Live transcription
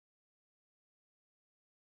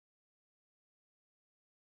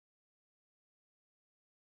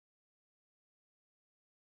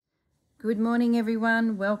Good morning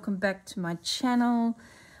everyone, welcome back to my channel.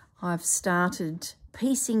 I've started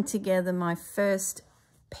piecing together my first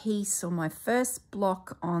piece or my first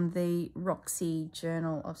block on the Roxy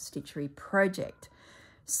Journal of Stitchery project.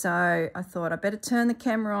 So I thought I better turn the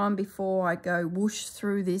camera on before I go whoosh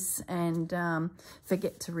through this and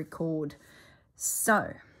forget to record.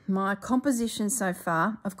 So my composition so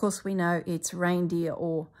far, of course we know it's reindeer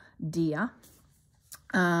or deer.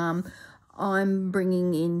 I'm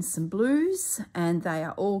bringing in some blues and they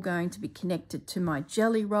are all going to be connected to my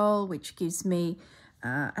jelly roll, which gives me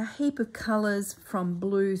a heap of colours from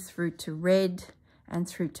blue through to red and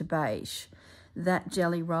through to beige. That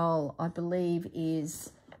jelly roll I believe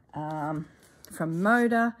is from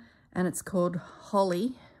Moda and it's called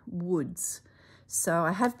Holly Woods. So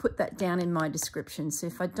I have put that down in my description. So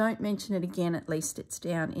if I don't mention it again, at least it's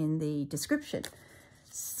down in the description.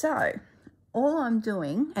 So all I'm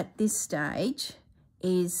doing at this stage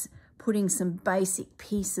is putting some basic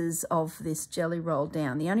pieces of this jelly roll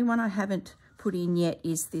down. The only one I haven't put in yet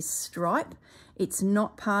is this stripe. It's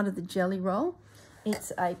not part of the jelly roll.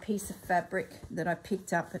 It's a piece of fabric that I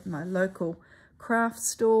picked up at my local craft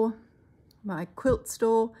store, my quilt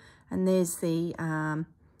store, and there's the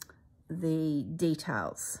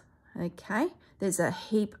details. Okay, there's a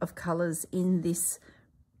heap of colours in this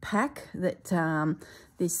pack that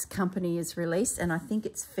this company has released, and I think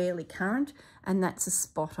it's fairly current, and that's a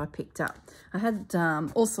spot I picked up. I had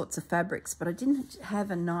all sorts of fabrics, but I didn't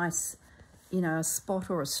have a nice, you know, a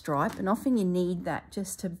spot or a stripe, and often you need that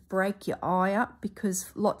just to break your eye up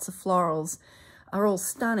because lots of florals are all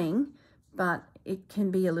stunning, but it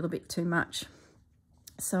can be a little bit too much.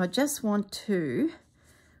 So I just want to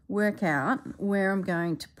work out where I'm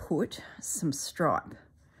going to put some stripe.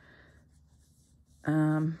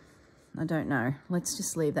 I don't know. Let's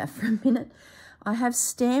just leave that for a minute. I have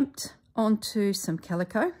stamped onto some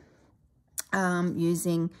calico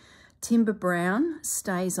using Timber Brown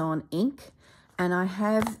Stays On ink. And I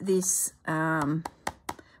have this, when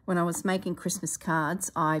I was making Christmas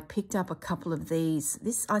cards, I picked up a couple of these.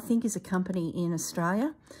 This, I think, is a company in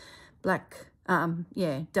Australia. Dark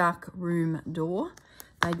Room Door.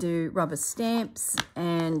 They do rubber stamps,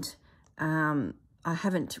 and I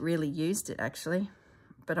haven't really used it actually,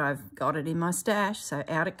 but I've got it in my stash, so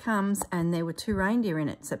out it comes, and there were 2 reindeer in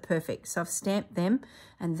it, so perfect. So I've stamped them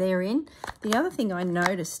and they're in. The other thing I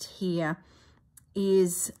noticed here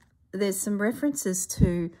is there's some references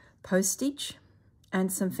to postage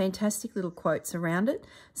and some fantastic little quotes around it.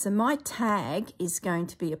 So my tag is going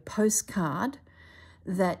to be a postcard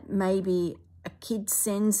that maybe a kid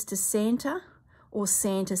sends to Santa, or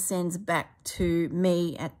Santa sends back to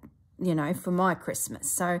me at, you know, for my Christmas.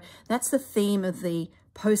 So that's the theme of the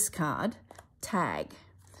postcard tag.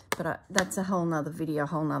 But that's a whole nother video, a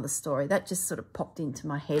whole nother story. That just sort of popped into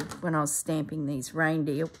my head when I was stamping these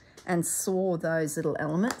reindeer and saw those little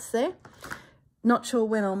elements there. Not sure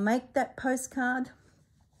when I'll make that postcard,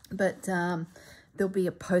 but there'll be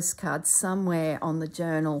a postcard somewhere on the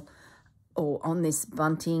journal or on this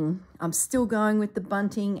bunting. I'm still going with the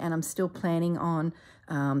bunting, and I'm still planning on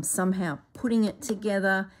somehow putting it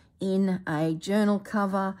together in a journal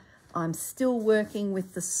cover. I'm still working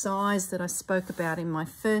with the size that I spoke about in my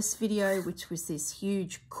first video, which was this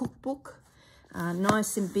huge cookbook,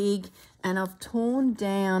 nice and big. And I've torn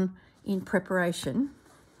down in preparation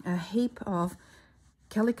a heap of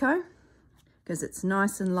calico because it's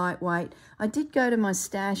nice and lightweight. I did go to my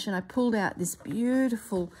stash and I pulled out this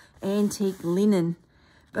beautiful antique linen,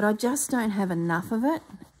 but I just don't have enough of it,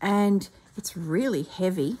 and it's really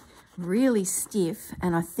heavy, really stiff,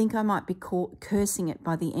 and I think I might be cursing it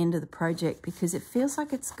by the end of the project because it feels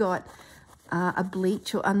like it's got a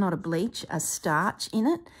bleach, or not a bleach, a starch in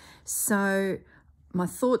it. So my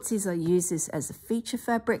thoughts is I use this as a feature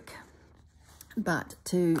fabric, but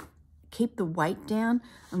to keep the weight down,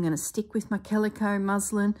 I'm going to stick with my calico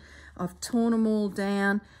muslin. I've torn them all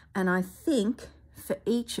down, and I think for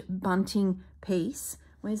each bunting piece,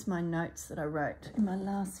 where's my notes that I wrote in my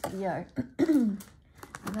last video?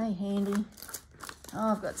 Are they handy?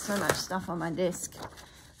 Oh, I've got so much stuff on my desk.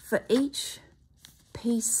 For each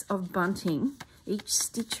piece of bunting, each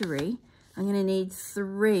stitchery, I'm going to need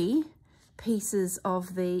 3 pieces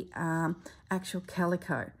of the actual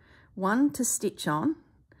calico. 1 to stitch on,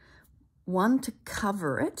 1 to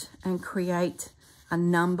cover it and create a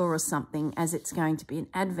number or something as it's going to be an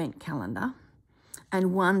advent calendar,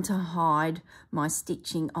 and 1 to hide my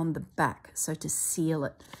stitching on the back, so to seal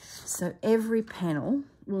it. So every panel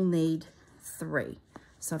will need 3.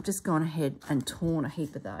 So I've just gone ahead and torn a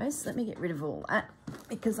heap of those. Let me get rid of all that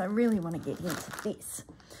because I really want to get into this.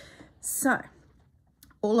 So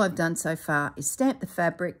all I've done so far is stamp the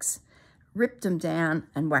fabrics ripped them down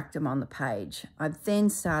and whacked them on the page. I've then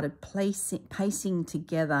started pasting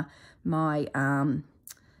together my,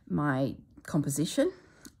 my composition.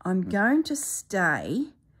 I'm going to stay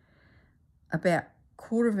about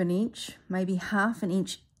 1/4 of an inch, maybe 1/2 an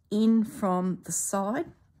inch in from the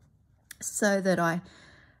side, so that I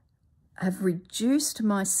have reduced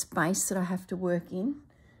my space that I have to work in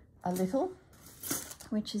a little,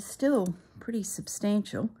 which is still pretty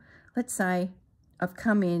substantial. Let's say I've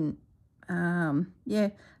come in, yeah,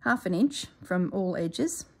 1/2 an inch from all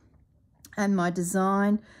edges, and my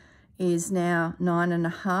design is now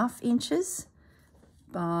 9.5 inches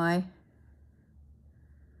by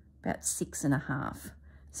about 6.5.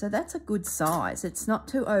 So that's a good size. It's not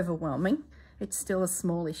too overwhelming. It's still a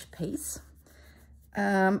smallish piece.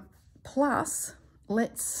 Plus,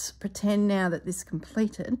 let's pretend now that this is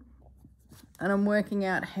completed, and I'm working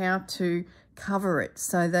out how to cover it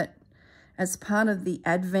so that as part of the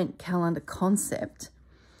Advent calendar concept,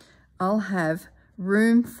 I'll have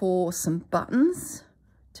room for some buttons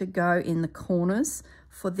to go in the corners,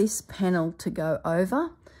 for this panel to go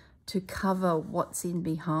over to cover what's in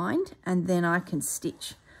behind, and then I can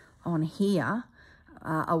stitch on here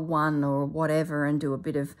a 1 or whatever and do a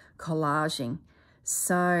bit of collaging.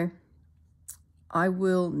 So I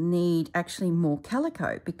will need actually more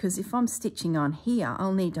calico, because if I'm stitching on here,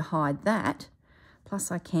 I'll need to hide that.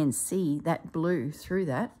 Plus I can see that blue through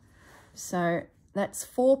that. So that's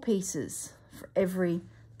 4 pieces for every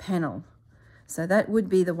panel. So that would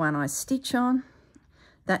be the one I stitch on.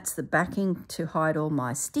 That's the backing to hide all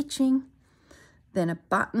my stitching. Then a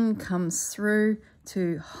button comes through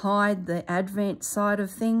to hide the Advent side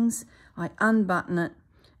of things. I unbutton it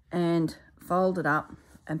and fold it up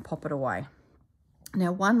and pop it away.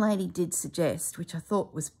 Now, one lady did suggest, which I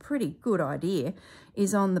thought was a pretty good idea,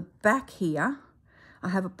 is on the back here, I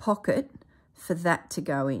have a pocket for that to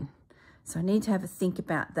go in. So I need to have a think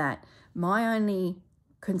about that. My only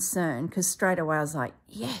concern, because straight away I was like,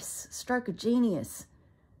 yes, stroke of genius,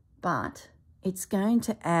 but it's going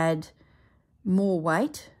to add more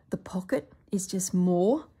weight. The pocket is just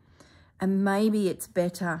more, and maybe it's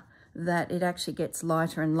better that it actually gets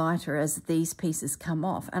lighter and lighter as these pieces come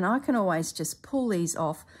off. And I can always just pull these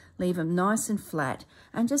off, leave them nice and flat,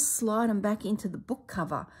 and just slide them back into the book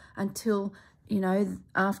cover until, you know,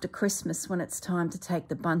 after Christmas, when it's time to take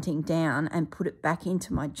the bunting down and put it back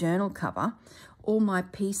into my journal cover, all my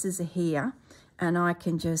pieces are here and I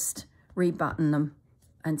can just rebutton them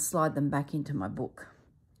and slide them back into my book.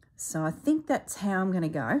 So I think that's how I'm going to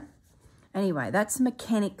go. Anyway, that's the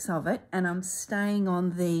mechanics of it, and I'm staying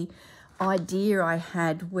on the idea I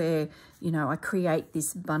had where, you know, I create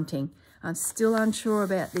this bunting. I'm still unsure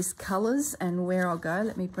about this colours and where I'll go.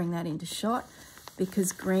 Let me bring that into shot,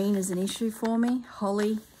 because green is an issue for me.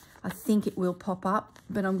 Holly, I think it will pop up,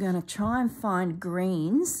 but I'm going to try and find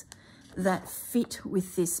greens that fit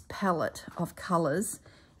with this palette of colours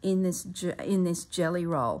in this jelly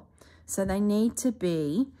roll. So they need to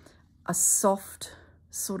be a soft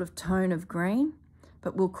sort of tone of green,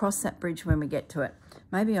 but we'll cross that bridge when we get to it.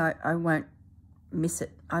 Maybe I won't miss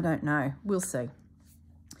it. I don't know. We'll see.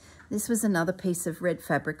 This was another piece of red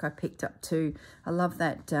fabric I picked up too. I love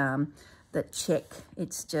that, that check.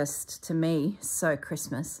 It's just, to me, so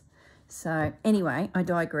Christmas. So anyway, I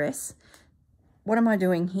digress. What am I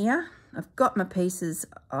doing here? I've got my pieces,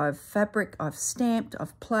 I've stamped,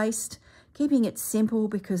 I've placed, keeping it simple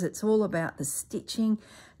because it's all about the stitching.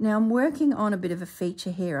 Now I'm working on a bit of a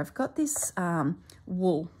feature here. I've got this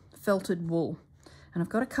wool, felted wool, and I've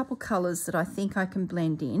got a couple colours that I think I can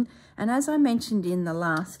blend in. And as I mentioned in the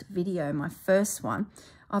last video, my first one,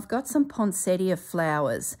 I've got some poinsettia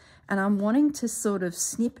flowers, and I'm wanting to sort of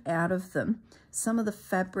snip out of them some of the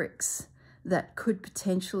fabrics that could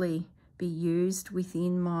potentially be used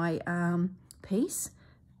within my piece.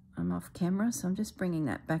 I'm off camera, so I'm just bringing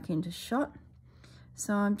that back into shot.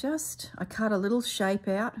 So I cut a little shape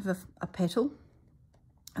out of a petal,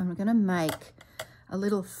 and I'm going to make a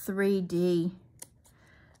little 3D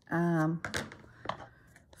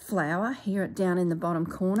flower here down in the bottom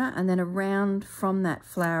corner, and then around from that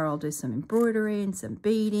flower I'll do some embroidery and some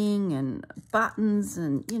beading and buttons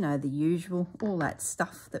and, you know, the usual, all that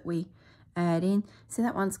stuff that we add in. So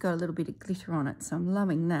that one's got a little bit of glitter on it, so I'm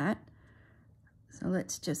loving that. So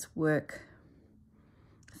let's just work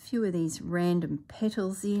a few of these random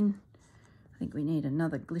petals in. I think we need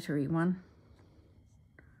another glittery one.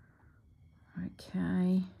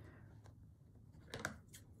 Okay.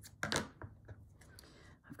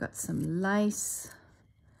 I've got some lace.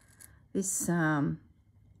 This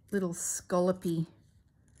little scallopy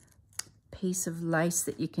piece of lace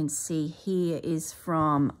that you can see here is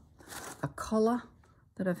from a collar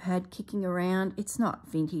that I've had kicking around. It's not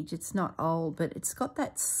vintage, it's not old, but it's got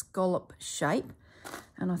that scallop shape.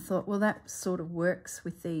 And I thought, well, that sort of works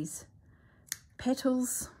with these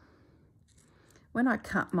petals. When I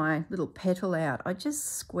cut my little petal out, I just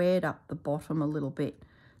squared up the bottom a little bit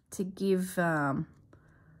to give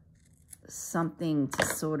something to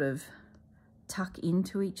sort of tuck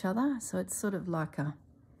into each other. So it's sort of like a,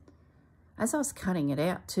 as I was cutting it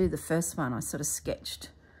out too, the first one I sort of sketched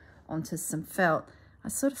onto some felt. I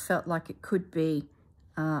sort of felt like it could be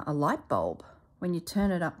a light bulb. When you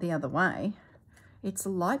turn it up the other way, it's a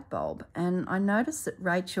light bulb. And I noticed that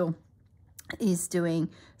Rachel is doing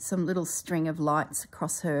some little string of lights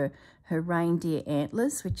across her reindeer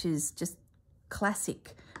antlers, which is just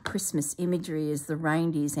classic Christmas imagery, as the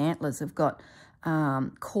reindeer's antlers have got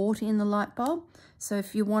caught in the light bulb. So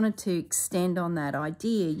if you wanted to extend on that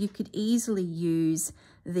idea, you could easily use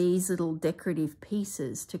these little decorative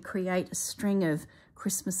pieces to create a string of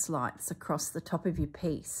Christmas lights across the top of your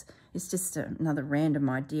piece. It's just another random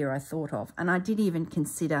idea I thought of. And I did even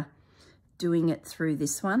consider doing it through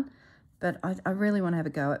this one, but I really want to have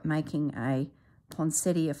a go at making a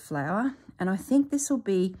poinsettia flower. And I think this will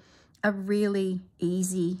be a really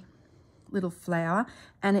easy little flower,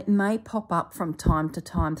 and it may pop up from time to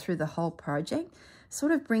time through the whole project,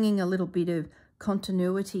 sort of bringing a little bit of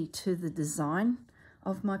continuity to the design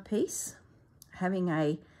of my piece. Having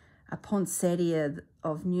a poinsettia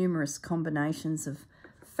of numerous combinations of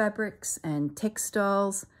fabrics and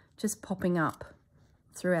textiles just popping up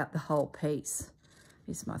throughout the whole piece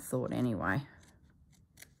is my thought anyway.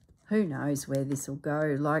 Who knows where this will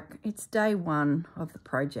go? Like, it's day one of the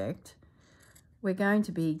project. We're going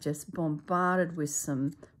to be just bombarded with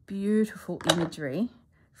some beautiful imagery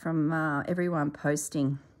from everyone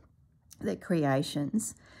posting their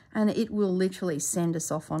creations, and it will literally send us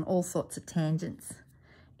off on all sorts of tangents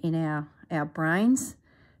in our brains.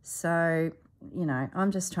 So, you know,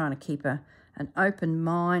 I'm just trying to keep an open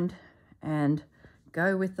mind and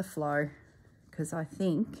go with the flow, because I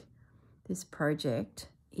think this project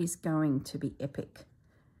is going to be epic.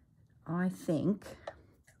 I think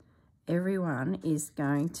everyone is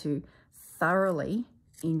going to thoroughly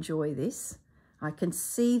enjoy this. I can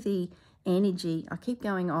see the energy. I keep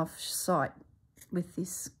going off site with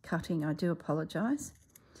this cutting. I do apologise.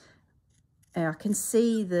 I can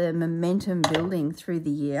see the momentum building through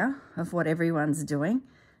the year of what everyone's doing.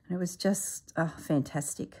 And it was just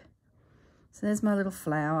fantastic. So there's my little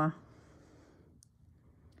flower.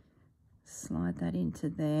 Slide that into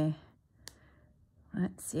there.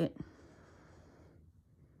 That's it.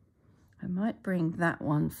 I might bring that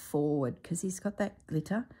one forward because he's got that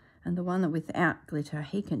glitter, and the one that without glitter,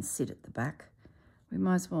 he can sit at the back. We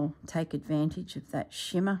might as well take advantage of that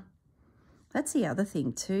shimmer. That's the other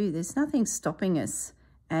thing too. There's nothing stopping us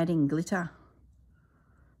adding glitter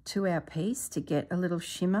to our piece to get a little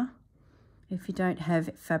shimmer. If you don't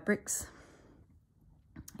have fabrics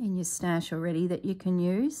in your stash already that you can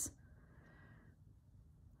use.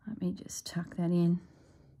 Let me just tuck that in.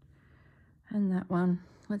 And that one.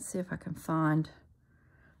 Let's see if I can find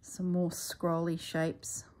some more scrolly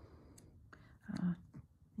shapes.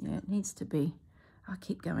 Yeah, it needs to be. I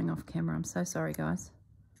keep going off camera. I'm so sorry, guys.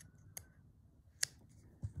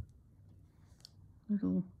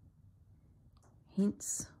 Little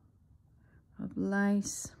hints of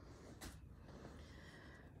lace.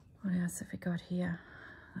 What else have we got here?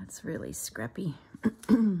 That's really scrappy.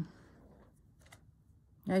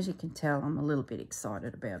 As you can tell, I'm a little bit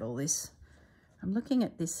excited about all this. I'm looking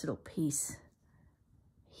at this little piece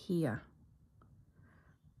here.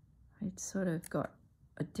 It's sort of got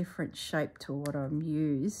a different shape to what I'm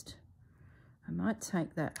used. I might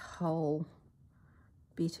take that whole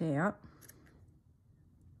bit out.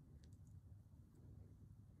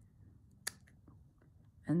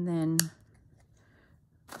 And then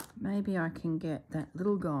maybe I can get that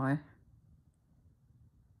little guy,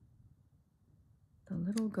 the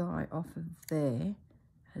little guy off of there,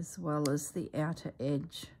 as well as the outer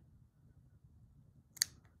edge.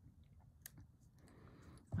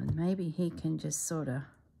 And maybe he can just sort of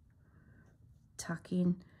tuck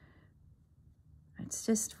in. It's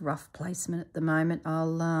just rough placement at the moment.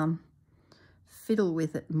 I'll fiddle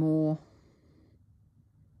with it more.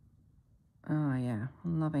 Oh yeah,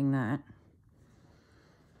 I'm loving that.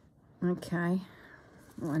 Okay,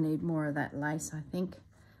 well, I need more of that lace, I think.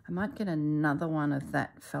 I might get another one of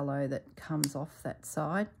that fellow that comes off that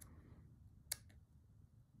side,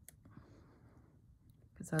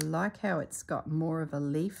 because I like how it's got more of a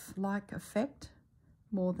leaf-like effect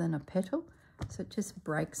more than a petal, so it just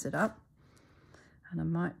breaks it up. And I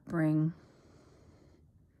might bring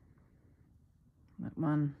that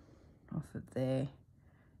one off of there.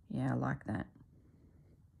 Yeah, I like that.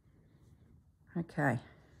 Okay,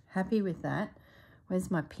 happy with that.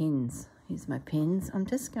 Where's my pins? Here's my pins. I'm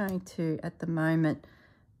just going to, at the moment,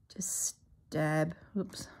 just stab,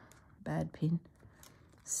 oops, bad pin.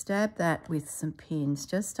 Stab that with some pins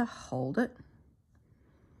just to hold it.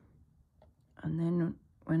 And then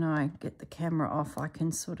when I get the camera off, I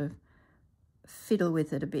can sort of fiddle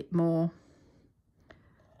with it a bit more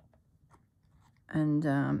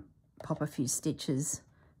and pop a few stitches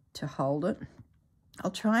to hold it.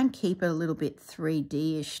 I'll try and keep it a little bit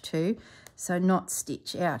 3D-ish too, so not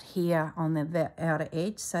stitch out here on the outer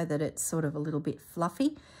edge so that it's sort of a little bit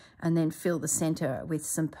fluffy, and then fill the center with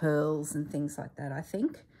some pearls and things like that, I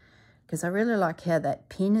think, because I really like how that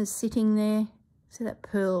pin is sitting there. See that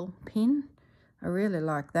pearl pin? I really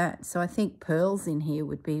like that. So I think pearls in here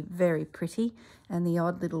would be very pretty, and the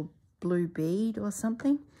odd little blue bead or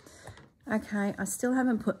something. Okay, I still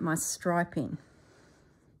haven't put my stripe in.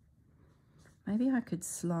 Maybe I could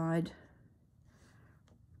slide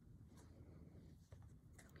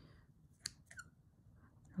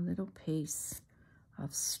a little piece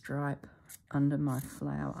of stripe under my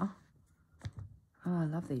flower. Oh, I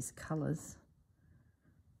love these colours.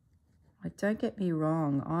 Like, don't get me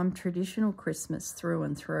wrong, I'm traditional Christmas through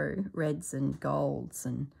and through, reds and golds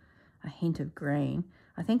and a hint of green.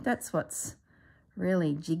 I think that's what's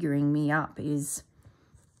really jiggering me up, is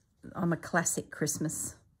I'm a classic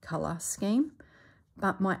Christmas colour scheme,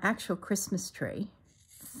 but my actual Christmas tree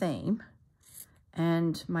theme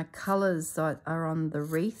and my colours that are on the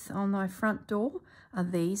wreath on my front door are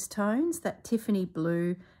these tones, that Tiffany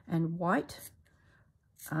blue and white.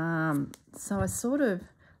 So I sort of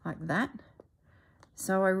like that.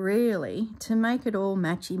 So I really, to make it all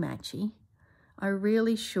matchy-matchy, I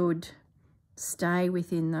really should stay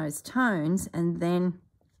within those tones and then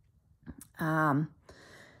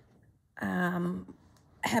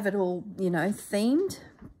have it all, you know, themed.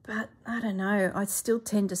 But I don't know, I still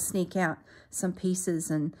tend to sneak out some pieces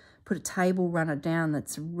and put a table runner down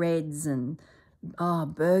that's reds and, oh,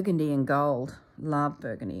 burgundy and gold. Love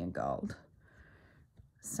burgundy and gold.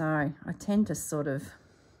 So I tend to sort of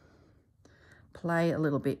play a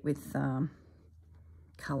little bit with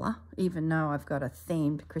colour, even though I've got a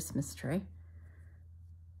themed Christmas tree.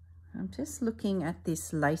 I'm just looking at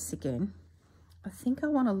this lace again. I think I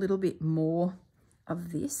want a little bit more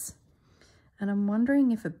of this, and I'm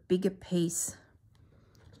wondering if a bigger piece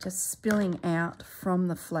just spilling out from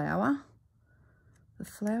the flower. The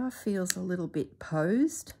flower feels a little bit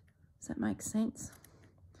posed. Does that make sense?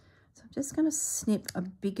 So I'm just going to snip a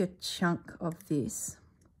bigger chunk of this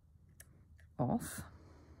off.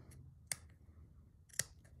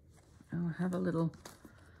 I'll have a little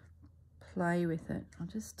play with it. I'll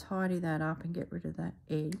just tidy that up and get rid of that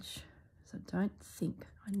edge, so I don't think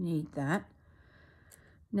I need that.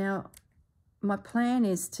 Now, my plan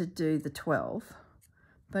is to do the 12,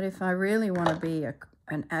 but if I really want to be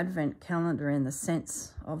an advent calendar in the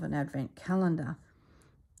sense of an advent calendar,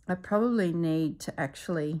 I probably need to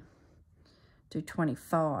actually do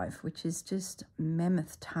 25, which is just a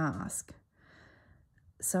mammoth task.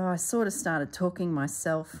 So I sort of started talking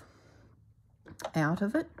myself out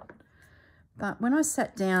of it. But when I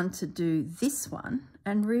sat down to do this one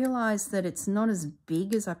and realised that it's not as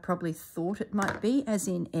big as I probably thought it might be, as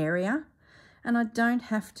in area, and I don't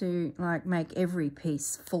have to like make every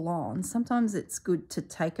piece full on. Sometimes it's good to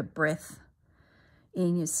take a breath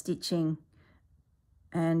in your stitching,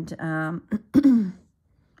 and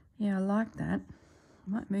yeah, I like that. I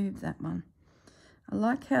might move that one. I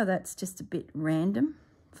like how that's just a bit random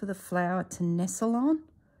for the flower to nestle on.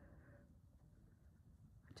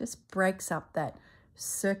 Just breaks up that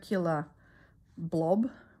circular blob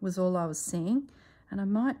was all I was seeing. And I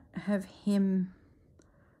might have him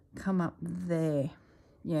come up there.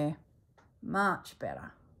 Yeah, much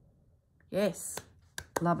better. Yes,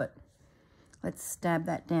 love it. Let's stab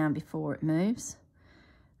that down before it moves.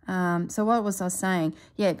 So what was I saying?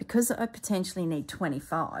 Yeah, because I potentially need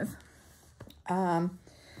 25,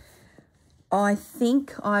 I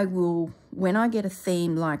think I will, when I get a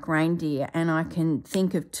theme like reindeer and I can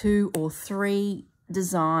think of 2 or 3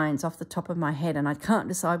 designs off the top of my head and I can't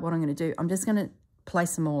decide what I'm going to do, I'm just going to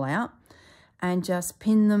place them all out and just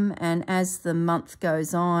pin them. And as the month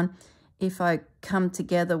goes on, if I come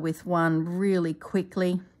together with one really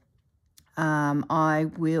quickly, I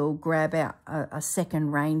will grab out a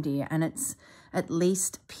second reindeer, and it's at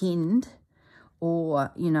least pinned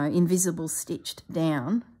or, you know, invisible stitched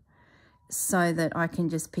down, so that I can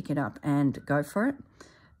just pick it up and go for it.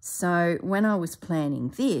 So when I was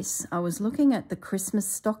planning this, I was looking at the Christmas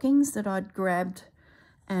stockings that I'd grabbed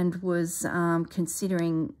and was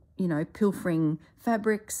considering you know, pilfering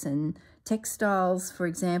fabrics and textiles, for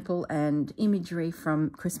example, and imagery from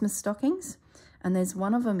Christmas stockings. And there's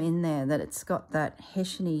one of them in there that it's got that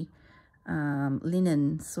hessiany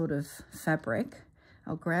linen sort of fabric.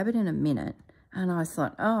 I'll grab it in a minute. And I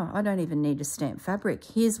thought, oh, I don't even need to stamp fabric.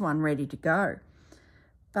 Here's one ready to go.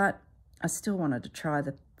 But I still wanted to try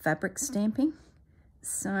the fabric stamping.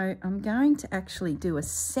 So I'm going to actually do a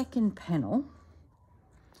second panel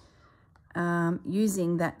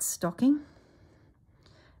using that stocking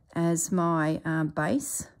as my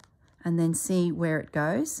base, and then see where it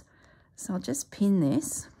goes. So I'll just pin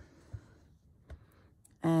this,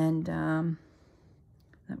 and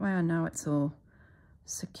that way I know it's all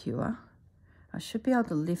secure. I should be able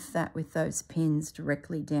to lift that with those pins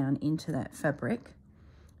directly down into that fabric.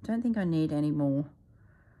 Don't think I need any more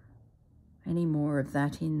of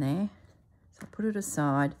that in there. So I'll put it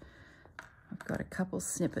aside. I've got a couple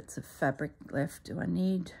snippets of fabric left. Do I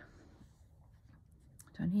need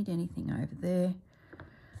anything over there?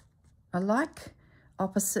 I like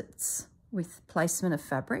opposites with placement of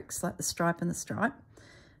fabrics, like the stripe and the stripe.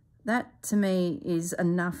 That to me is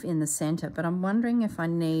enough in the center, but I'm wondering if I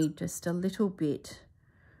need just a little bit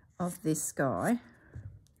of this guy.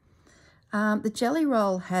 The jelly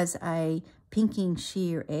roll has a pinking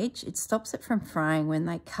sheer edge. It stops it from fraying when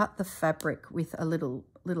they cut the fabric with a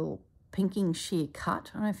little pinking sheer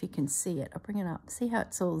cut. I don't know if you can see it. I'll bring it up. See how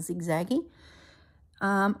it's all zigzaggy?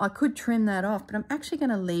 I could trim that off, but I'm actually going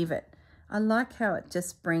to leave it. I like how it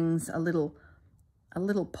just brings a little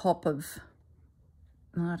pop of,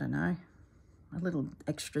 I don't know, a little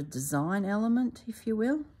extra design element, if you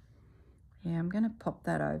will. Yeah, I'm going to pop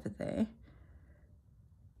that over there.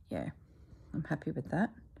 Yeah, I'm happy with that.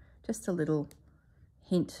 Just a little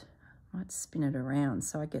hint. I might spin it around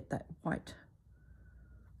so I get that white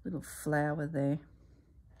little flower there.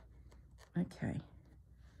 Okay.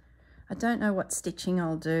 I don't know what stitching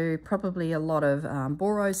I'll do. Probably a lot of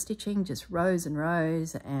borrow stitching, just rows and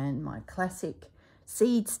rows, and my classic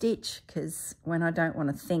seed stitch, because when I don't want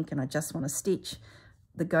to think and I just want to stitch,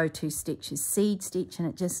 the go-to stitch is seed stitch, and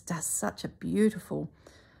it just does such a beautiful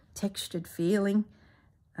textured feeling.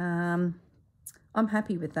 I'm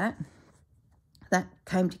happy with that. That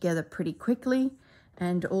came together pretty quickly,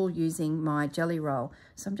 and all using my jelly roll.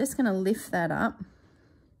 So I'm just going to lift that up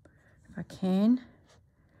if I can,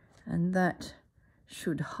 and that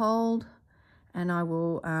should hold, and I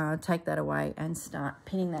will take that away and start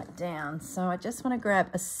pinning that down. So I just want to grab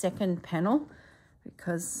a second panel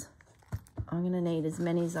because I'm going to need as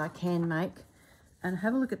many as I can make. And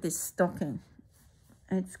have a look at this stocking.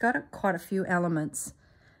 It's got quite a few elements.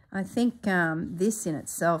 I think this in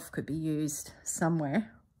itself could be used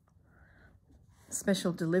somewhere.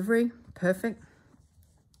 Special delivery, perfect.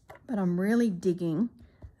 But I'm really digging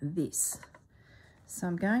this. So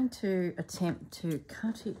I'm going to attempt to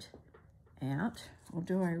cut it out, or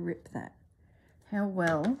do I rip that? How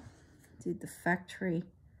well did the factory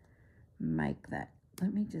make that?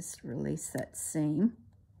 Let me just release that seam.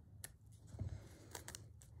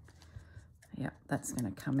 Yep, that's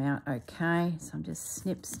going to come out okay. So I'm just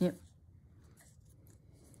snip, snip.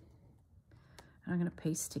 I'm going to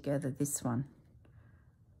piece together this one.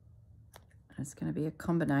 It's going to be a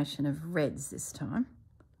combination of reds this time.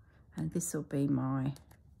 And this will be my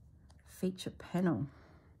feature panel.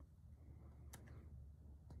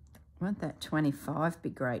 Won't that 25 be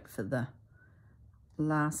great for the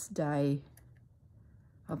last day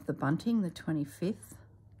of the bunting, the 25th?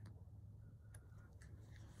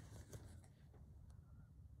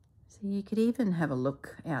 So you could even have a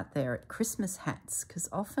look out there at Christmas hats, because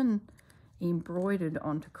often embroidered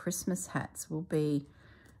onto Christmas hats will be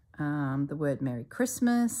the word Merry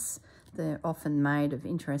Christmas. They're often made of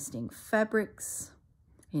interesting fabrics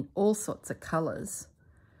in all sorts of colours.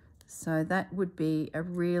 So that would be a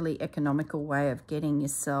really economical way of getting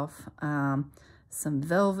yourself some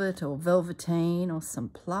velvet or velveteen or some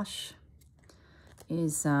plush,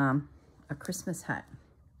 is a Christmas hat.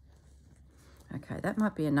 Okay, that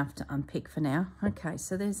might be enough to unpick for now. Okay,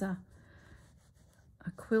 so there's a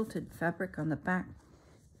quilted fabric on the back.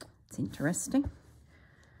 It's interesting.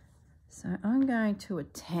 So I'm going to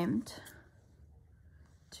attempt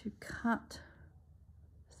to cut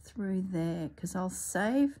through there, because I'll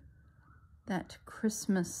save that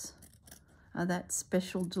Christmas, that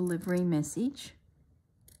special delivery message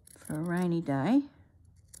for a rainy day,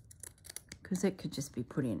 because it could just be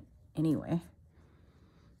put in anywhere.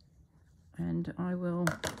 And I will,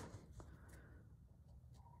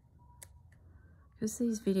 because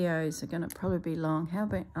these videos are going to probably be long.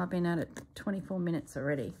 I've been at it 24 minutes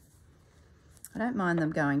already. I don't mind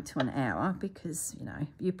them going to an hour because, you know,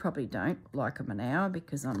 you probably don't like them an hour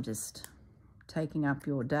because I'm just taking up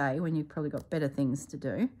your day when you've probably got better things to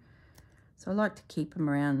do. So I like to keep them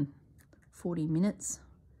around 40 minutes.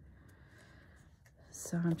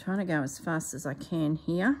 So I'm trying to go as fast as I can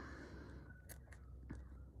here.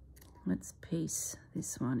 Let's piece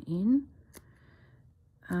this one in.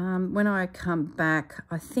 When I come back,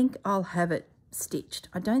 I think I'll have it stitched.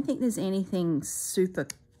 I don't think there's anything super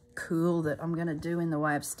cool that I'm going to do in the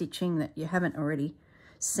way of stitching that you haven't already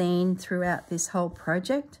seen throughout this whole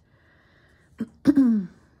project. So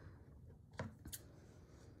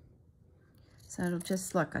it'll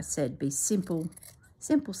just, like I said, be simple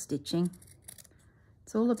stitching.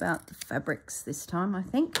 It's all about the fabrics this time, I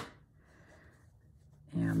think.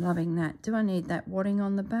 Yeah, I'm loving that. Do I need that wadding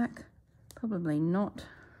on the back? Probably not.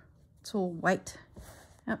 It's all weight.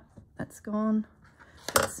 Yep, that's gone.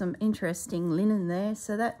 Got some interesting linen there.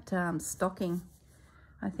 So that stocking,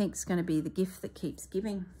 I think, is going to be the gift that keeps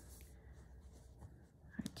giving.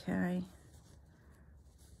 Okay.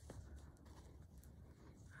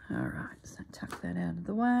 All right, so tuck that out of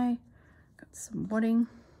the way. Got some wadding.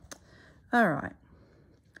 All right,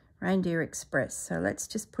 Reindeer Express. So let's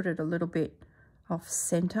just put it a little bit off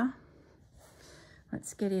center.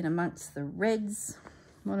 Let's get in amongst the reds.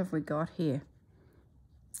 What have we got here?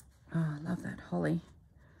 Oh, I love that holly.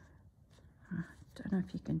 I don't know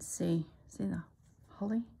if you can see the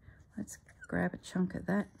holly? Let's grab a chunk of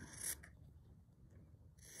that.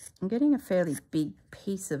 I'm getting a fairly big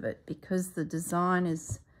piece of it because the design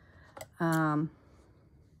is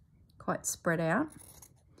quite spread out.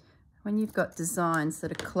 When you've got designs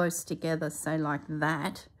that are close together, say like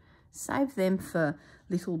that, save them for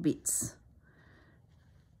little bits.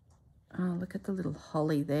 Oh, look at the little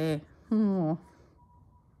holly there. Oh,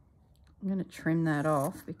 I'm going to trim that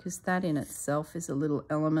off because that in itself is a little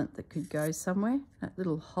element that could go somewhere, that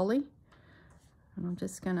little holly. And I'm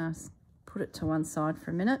just going to put it to one side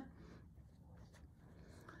for a minute.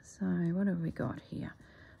 So what have we got here?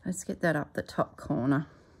 Let's get that up the top corner.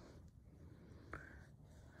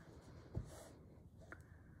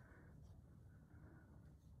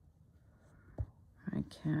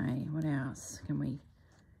 Okay, what else can we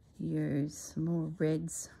use? Some more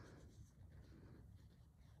reds.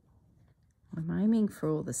 I'm aiming for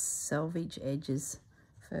all the selvage edges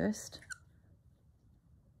first.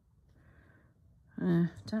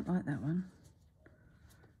 Don't like that one.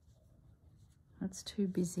 That's too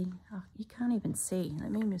busy. Oh, you can't even see.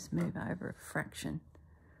 Let me just move over a fraction.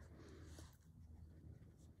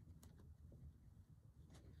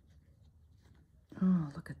 Oh,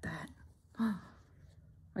 look at that. Oh,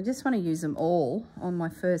 I just want to use them all on my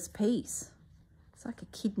first piece. It's like a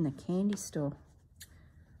kid in a candy store.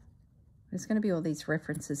 There's going to be all these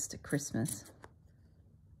references to Christmas.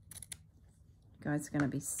 You guys are going to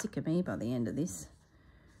be sick of me by the end of this.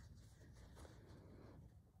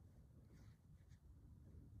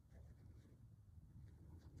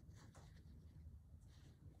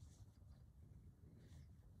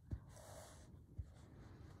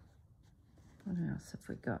 What else have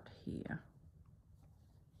we got here?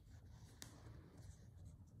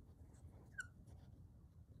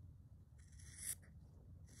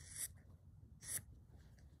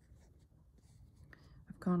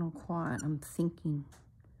 I've gone all quiet. I'm thinking.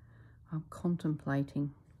 I'm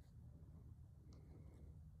contemplating.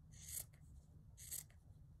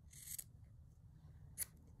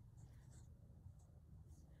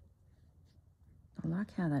 I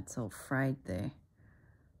like how that's all frayed there.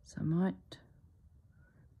 So I might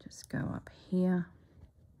just go up here.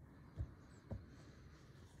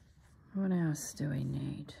 What else do we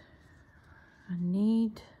need?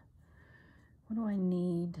 What do I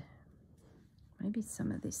need? Maybe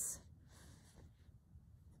some of this.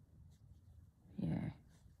 Yeah,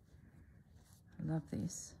 I love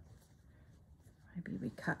this. Maybe we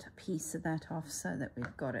cut a piece of that off so that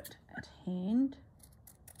we've got it at hand.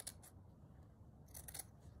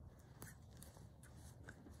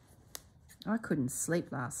 I couldn't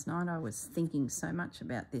sleep last night. I was thinking so much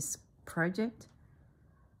about this project.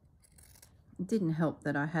 It didn't help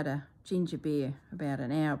that I had a ginger beer about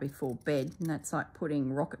an hour before bed, and that's like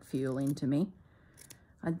putting rocket fuel into me.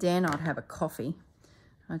 I dare not have a coffee.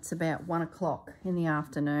 It's about 1 o'clock in the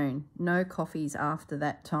afternoon. No coffees after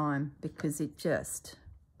that time because it just,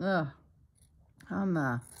 I'm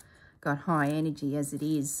got high energy as it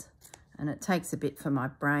is, and it takes a bit for my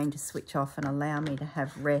brain to switch off and allow me to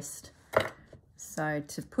have rest. So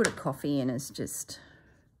to put a coffee in is just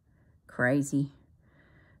crazy.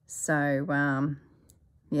 So,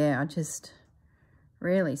 yeah, I just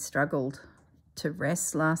really struggled to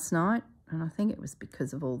rest last night. And I think it was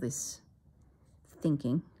because of all this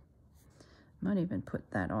thinking. Might even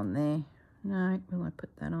put that on there. No, will I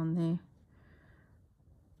put that on there?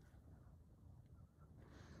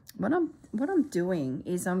 What I'm doing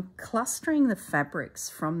is I'm clustering the fabrics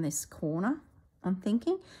from this corner, I'm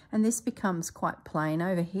thinking, and this becomes quite plain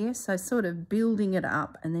over here, so sort of building it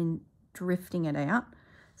up and then drifting it out.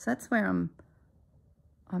 So that's where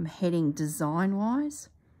I'm heading design-wise.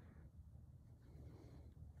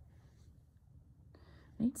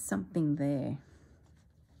 Need something there.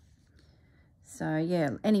 So yeah,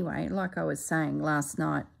 anyway, like I was saying last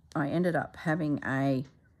night, I ended up having a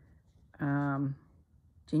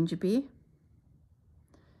ginger beer,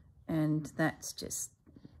 and that's just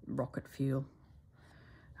rocket fuel.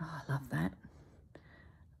 Oh, I love that.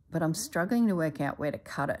 But I'm struggling to work out where to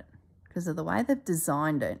cut it because of the way they've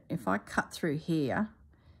designed it. If I cut through here,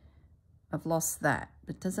 I've lost that.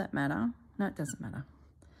 But does that matter? No, it doesn't matter.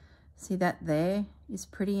 See, that there is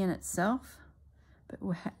pretty in itself, but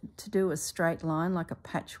we'll have to do a straight line like a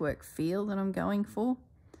patchwork feel that I'm going for.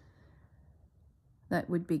 That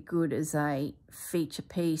would be good as a feature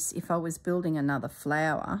piece. If I was building another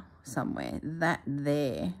flower somewhere, that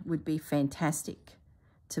there would be fantastic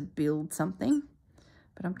to build something.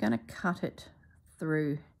 But I'm going to cut it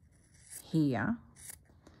through here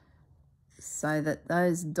so that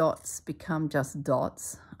those dots become just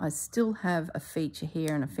dots. I still have a feature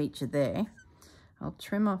here and a feature there. I'll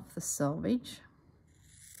trim off the selvage.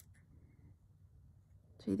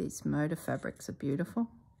 Gee, these moda fabrics are beautiful.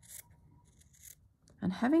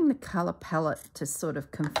 And having the colour palette to sort of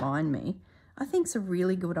confine me, I think is a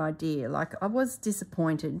really good idea. Like, I was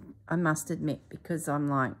disappointed, I must admit, because I'm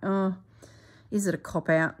like, oh, is it a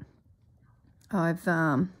cop-out? I've,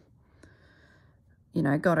 you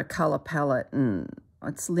know, got a colour palette and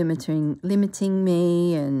it's limiting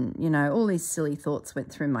me, and, you know, all these silly thoughts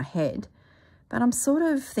went through my head. But I'm sort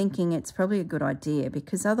of thinking it's probably a good idea,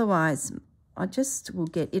 because otherwise I just will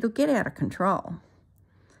it'll get out of control.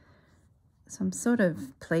 So I'm sort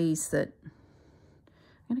of pleased that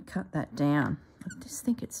I'm going to cut that down. I just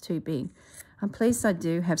think it's too big. I'm pleased I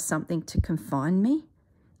do have something to confine me.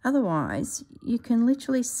 Otherwise, you can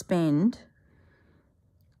literally spend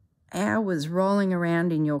hours rolling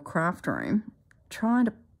around in your craft room trying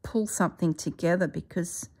to pull something together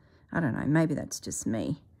because, I don't know, maybe that's just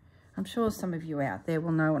me. I'm sure some of you out there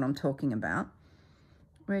will know what I'm talking about,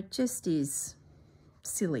 where it just is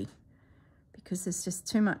silly because there's just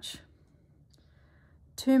too much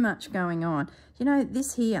going on. You know,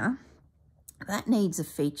 this here, that needs a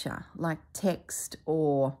feature like text,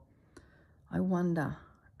 or I wonder,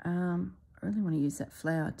 I really want to use that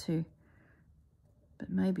flower too, but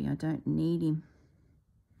maybe I don't need him.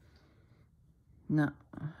 No,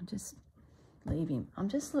 I'll just leave him. I'm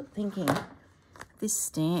just thinking this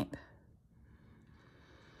stamp,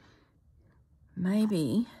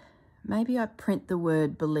 maybe I print the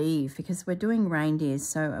word believe, because we're doing reindeers,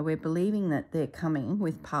 so we're believing that they're coming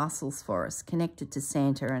with parcels for us connected to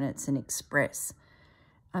Santa, and it's an express.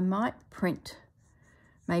 I might print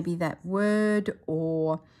maybe that word,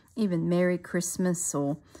 or even Merry Christmas,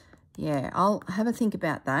 or yeah, I'll have a think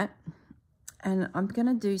about that. And I'm going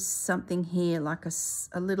to do something here like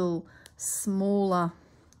a little smaller,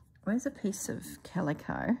 where's a piece of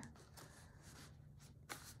calico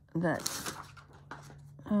that,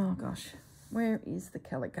 oh gosh, where is the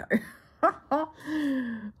calico?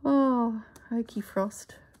 Oh, Hokey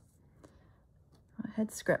Frost. I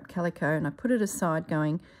had scrap calico and I put it aside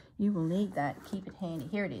going, you will need that, keep it handy.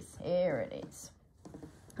 Here it is, here it is.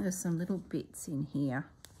 There's some little bits in here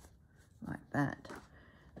like that.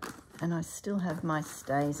 And I still have my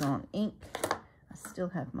Stays On ink. I still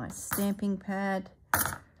have my stamping pad.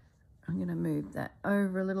 I'm going to move that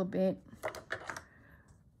over a little bit.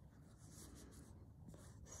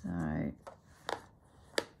 So I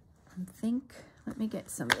think, let me get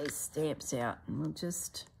some of these stamps out and we'll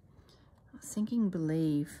just, I was thinking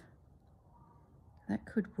believe. That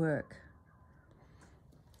could work.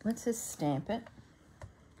 Let's just stamp it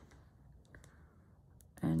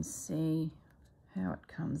and see how it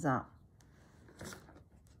comes up.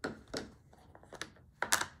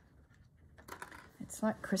 It's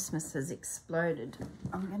like Christmas has exploded.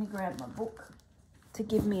 I'm going to grab my book to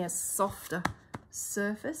give me a softer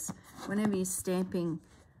surface. Whenever you're stamping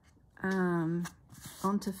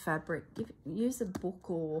onto fabric, use a book,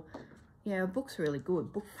 or yeah, a book's really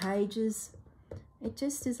good. Book pages. It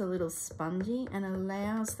just is a little spongy and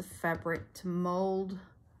allows the fabric to mold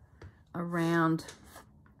around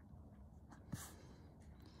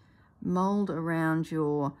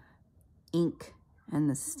your ink and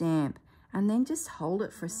the stamp, and then just hold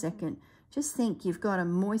it for a second. Just think you've got a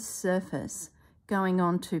moist surface going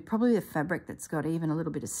on to probably the fabric that's got even a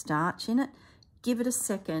little bit of starch in it. Give it a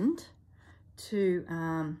second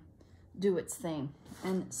to do its thing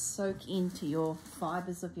and soak into your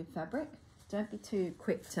fibres of your fabric. Don't be too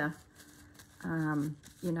quick to,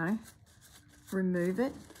 you know, remove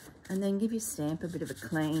it. And then give your stamp a bit of a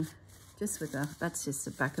clean, just with a, that's just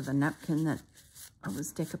the back of a napkin that I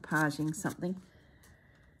was decoupaging something.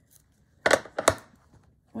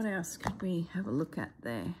 What else could we have a look at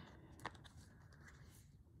there?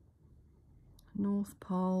 North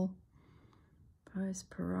Pole, Post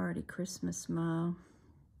Priority Christmas Mail,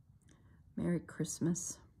 Merry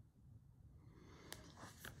Christmas.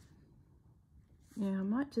 Yeah, I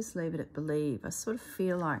might just leave it at Believe. I sort of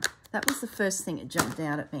feel like that was the first thing that jumped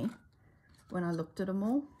out at me when I looked at them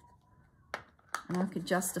all. And I could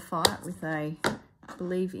justify it with a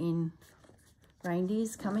Believe in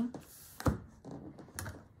reindeers coming.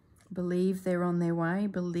 Believe they're on their way.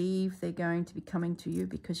 Believe they're going to be coming to you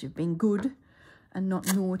because you've been good and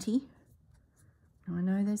not naughty. I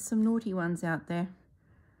know there's some naughty ones out there,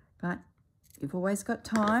 but you've always got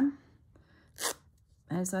time.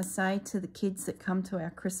 As I say to the kids that come to our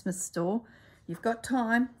Christmas store, you've got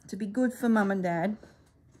time to be good for mum and dad.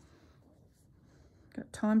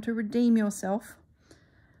 Got time to redeem yourself.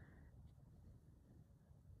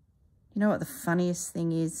 You know what the funniest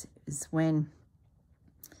thing is when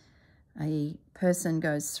a person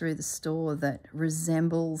goes through the store that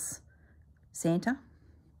resembles Santa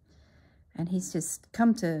and he's just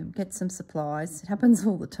come to get some supplies. It happens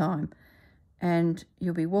all the time. And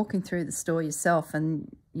you'll be walking through the store yourself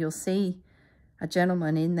and you'll see a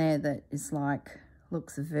gentleman in there that is like,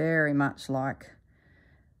 looks very much like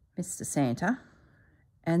Mr. Santa.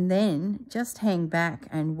 And then just hang back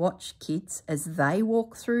and watch kids as they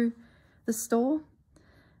walk through the store.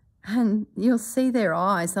 And you'll see their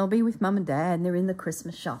eyes. They'll be with mum and dad and they're in the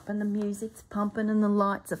Christmas shop and the music's pumping and the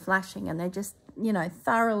lights are flashing and they're just, you know,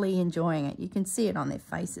 thoroughly enjoying it. You can see it on their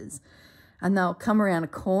faces. And they'll come around a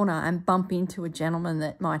corner and bump into a gentleman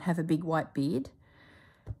that might have a big white beard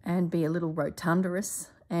and be a little rotundurous.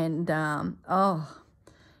 And,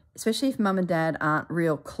 especially if mum and dad aren't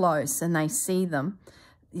real close and they see them,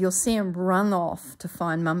 you'll see them run off to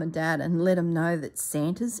find mum and dad and let them know that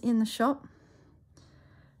Santa's in the shop.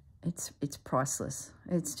 It's priceless.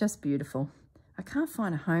 It's just beautiful. I can't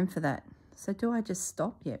find a home for that. So do I just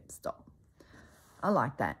stop? Yep, stop. I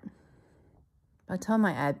like that. By the time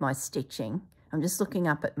I add my stitching, I'm just looking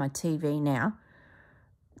up at my TV now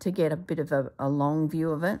to get a bit of a long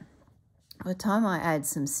view of it. By the time I add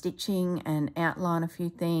some stitching and outline a few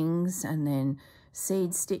things and then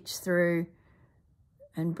seed stitch through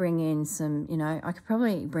and bring in some, you know, I could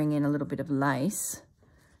probably bring in a little bit of lace.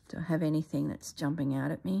 Do I have anything that's jumping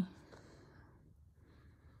out at me?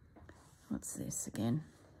 What's this again?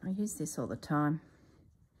 I use this all the time.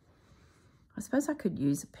 I suppose I could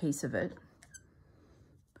use a piece of it.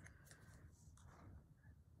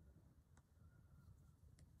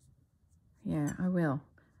 Yeah, I will.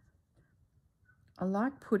 I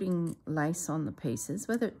like putting lace on the pieces,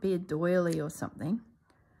 whether it be a doily or something,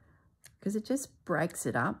 because it just breaks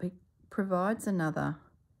it up. It provides another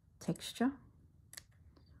texture.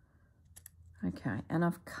 Okay, and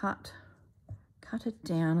I've cut it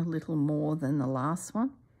down a little more than the last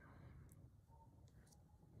one.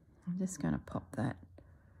 I'm just going to pop that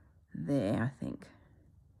there, I think.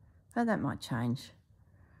 Oh, that might change.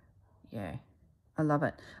 Yeah. I love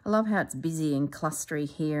it. I love how it's busy and clustery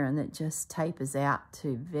here and it just tapers out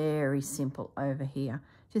to very simple over here.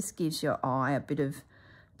 Just gives your eye a bit of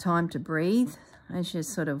time to breathe. As you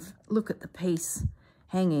sort of look at the piece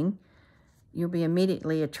hanging, you'll be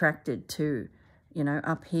immediately attracted to, you know,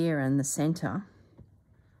 up here in the center.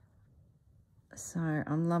 So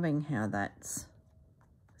I'm loving how that's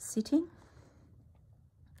sitting.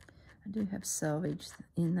 I do have selvage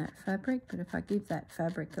in that fabric, but if I give that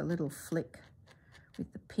fabric a little flick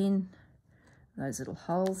with the pin, those little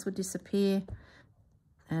holes would disappear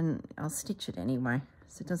and I'll stitch it anyway,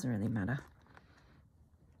 so it doesn't really matter.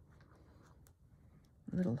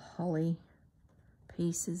 Little holly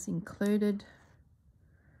pieces included.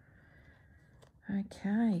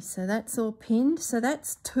 Okay, so that's all pinned. So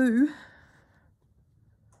that's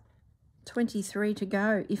 23 to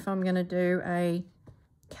go if I'm going to do a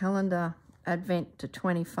calendar advent to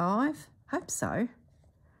 25. Hope so.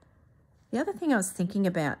 The other thing I was thinking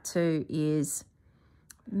about too is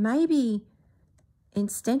maybe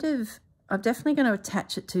instead of, I'm definitely going to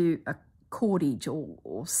attach it to a cordage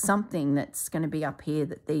or something that's going to be up here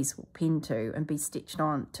that these will pin to and be stitched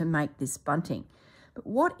on to make this bunting. But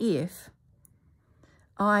what if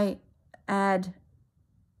I add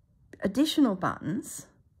additional buttons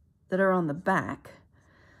that are on the back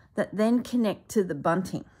that then connect to the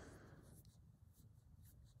bunting.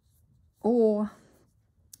 Or,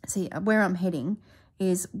 see, where I'm heading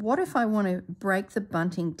is, what if I want to break the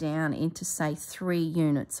bunting down into, say, 3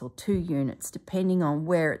 units or 2 units, depending on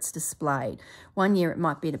where it's displayed. One year it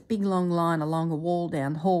might be a big long line along a wall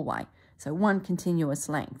down the hallway, so 1 continuous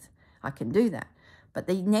length. I can do that. But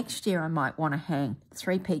the next year I might want to hang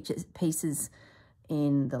 3 pieces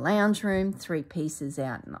in the lounge room, 3 pieces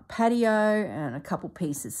out in the patio, and a couple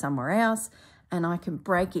pieces somewhere else, and I can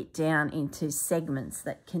break it down into segments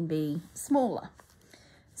that can be smaller.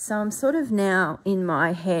 So I'm sort of now in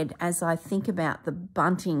my head, as I think about the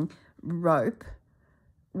bunting rope,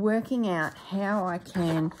 working out how I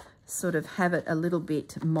can sort of have it a little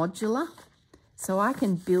bit modular, so I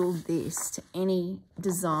can build this to any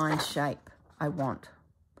design shape I want.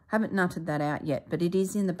 Haven't nutted that out yet, but it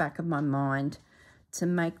is in the back of my mind to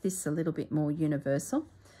make this a little bit more universal.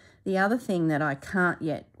 The other thing that I can't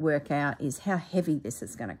yet work out is how heavy this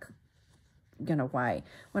is going to weigh.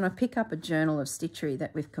 When I pick up a journal of stitchery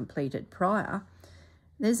that we've completed prior,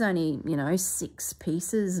 there's only, you know, 6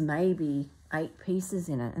 pieces, maybe 8 pieces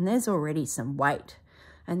in it, and there's already some weight,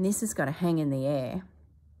 and this has got to hang in the air.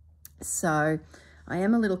 So I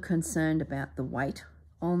am a little concerned about the weight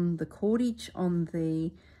on the cordage, on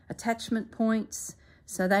the attachment points.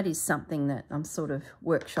 So that is something that I'm sort of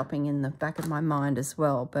workshopping in the back of my mind as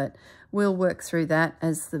well, but we'll work through that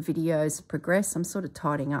as the videos progress. I'm sort of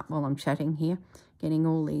tidying up while I'm chatting here, getting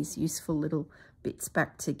all these useful little bits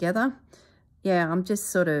back together. Yeah, I'm just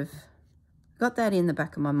sort of got that in the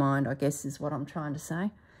back of my mind, I guess is what I'm trying to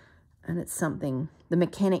say. And it's something, the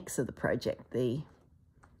mechanics of the project,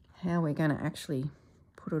 how we're going to actually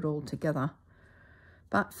put it all together.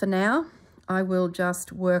 But for now, I will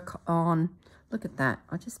just work on, look at that,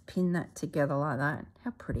 I just pin that together like that.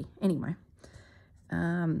 How pretty. Anyway,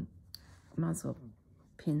 might as well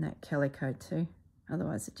pin that calico too,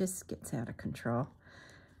 otherwise it just gets out of control.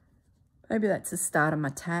 Maybe that's the start of my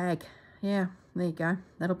tag. Yeah, there you go.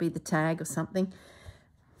 That'll be the tag or something.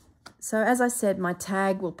 So as I said, my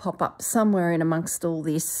tag will pop up somewhere in amongst all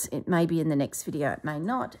this. It may be in the next video, it may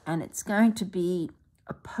not. And it's going to be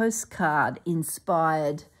a postcard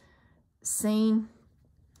inspired scene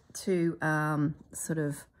to sort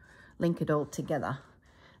of link it all together.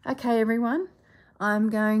 Okay, everyone, I'm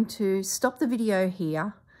going to stop the video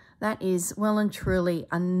here. That is well and truly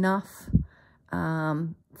enough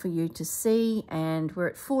for you to see, and we're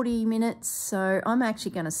at 40 minutes, so I'm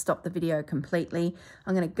actually going to stop the video completely.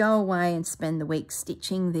 I'm going to go away and spend the week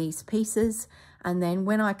stitching these pieces, and then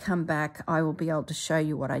when I come back I will be able to show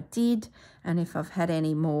you what I did, and if I've had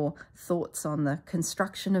any more thoughts on the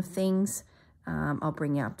construction of things, I'll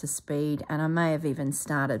bring you up to speed, and I may have even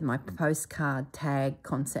started my postcard tag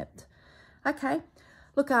concept. Okay,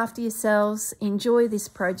 look after yourselves, enjoy this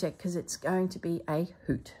project because it's going to be a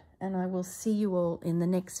hoot. And I will see you all in the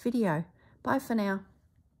next video. Bye for now.